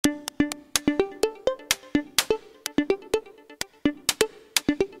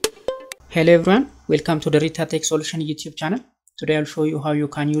Hello everyone, welcome to the DeritaTech Solution YouTube channel. Today I'll show you how you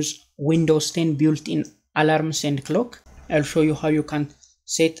can use Windows 10 built-in alarms and clock. I'll show you how you can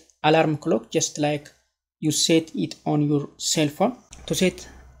set alarm clock just like you set it on your cell phone. To set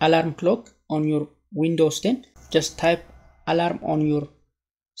alarm clock on your Windows 10, just type alarm on your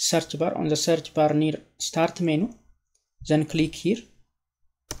search bar, on the search bar near start menu, then click here,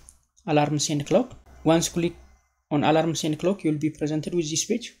 alarms and clock. Once click on alarms and clock, you'll be presented with this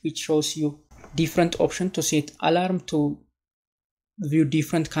page which shows you different options to set alarm, to view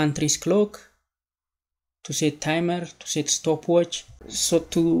different countries clock, to set timer, to set stopwatch. So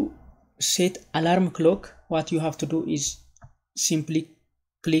to set alarm clock, what you have to do is simply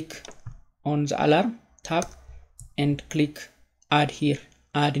click on the alarm tab and click add here,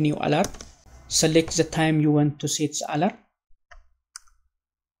 add new alarm. Select the time you want to set the alarm.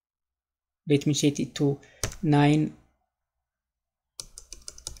 Let me set it to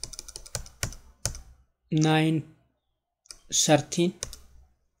 9:13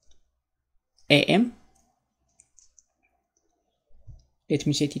 a.m. Let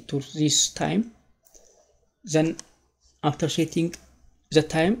me set it to this time. Then after setting the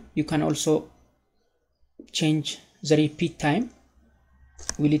time, you can also change the repeat time.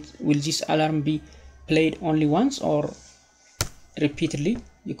 Will this alarm be played only once or repeatedly?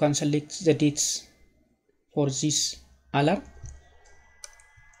 You can select the dates for this alarm.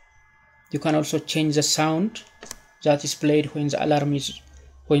 You can also change the sound that is played when the alarm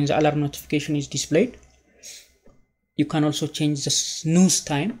notification is displayed. You can also change the snooze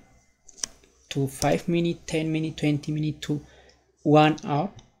time to 5 minutes, 10 minutes, 20 minutes to 1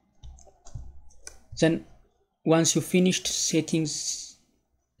 hour. Then once you finished setting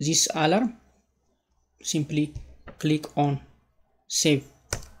this alarm, simply click on save.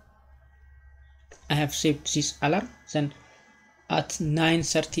 I have saved this alarm. Then at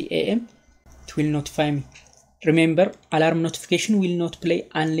 9:30 a.m. it will notify me. Remember, alarm notification will not play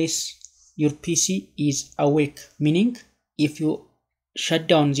unless your PC is awake, meaning if you shut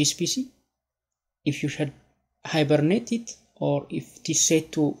down this PC, if you should hibernate it, or if it is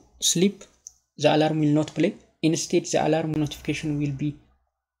set to sleep, the alarm will not play. Instead, the alarm notification will be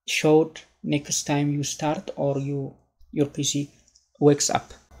showed next time you start or your PC wakes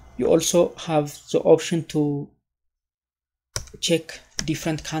up. You also have the option to check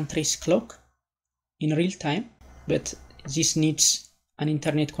different countries' clock in real time, but this needs an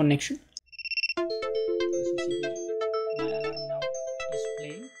internet connection. As you see here, my alarm now is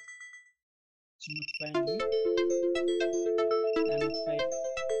playing. It's notifying me. I am notified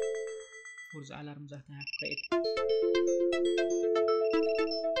for the alarm that I have created.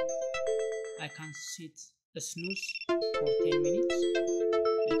 I can set the snooze for 10 minutes.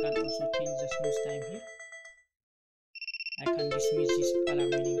 I can also change the snooze time here. I can dismiss this alarm,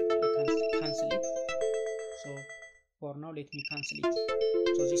 meaning I can cancel it. So for now, let me cancel it.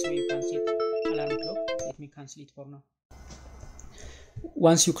 So this way you can set alarm clock. Let me cancel it for now.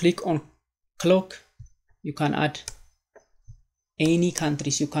 Once you click on clock, you can add any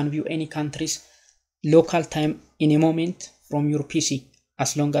countries. You can view any country's local time in a moment from your PC,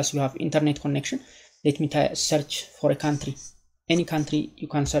 as long as you have internet connection. Let me search for a country. Any country you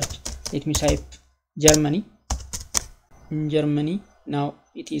can search. Let me type Germany. In Germany, now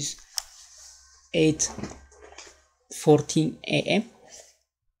it is 8:14 a.m.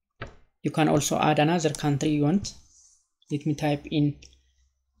 You can also add another country you want. Let me type in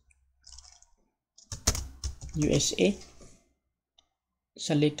USA.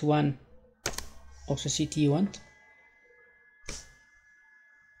 Select one of the city you want.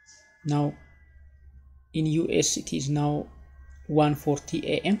 Now in US it is now 1:40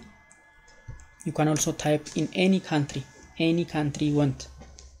 a.m. You can also type in any country you want.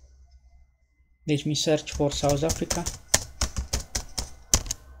 Let me search for South Africa.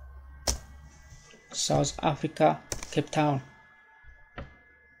 South Africa, Cape Town.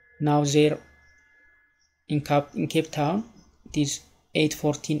 Now there in Cape Town it is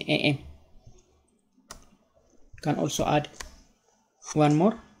 8:14 a.m. You can also add one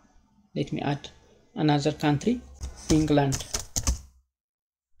more. Let me add another country, England.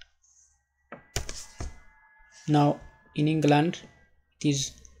 Now in England it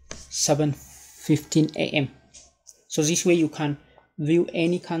is 7:15 a.m. So this way you can view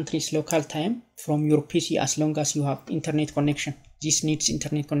any country's local time from your PC as long as you have internet connection. This needs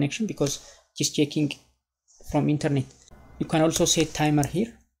internet connection because just checking from internet. You can also set timer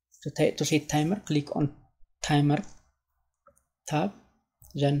here. To set timer, click on timer tab,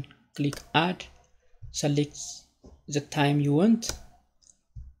 then click add, select the time you want,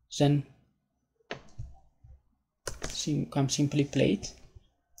 then you can simply play it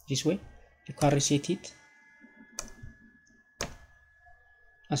this way. you can reset it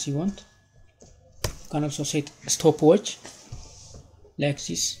as you want. You can also set stopwatch like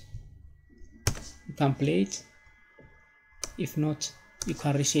this. You can play it. If not, you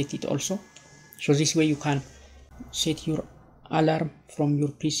can reset it also. So this way you can set your alarm from your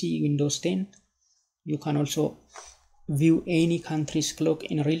PC, Windows 10. You can also view any country's clock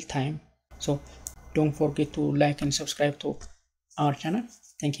in real time. So don't forget to like and subscribe to our channel.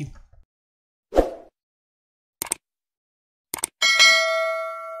 Thank you.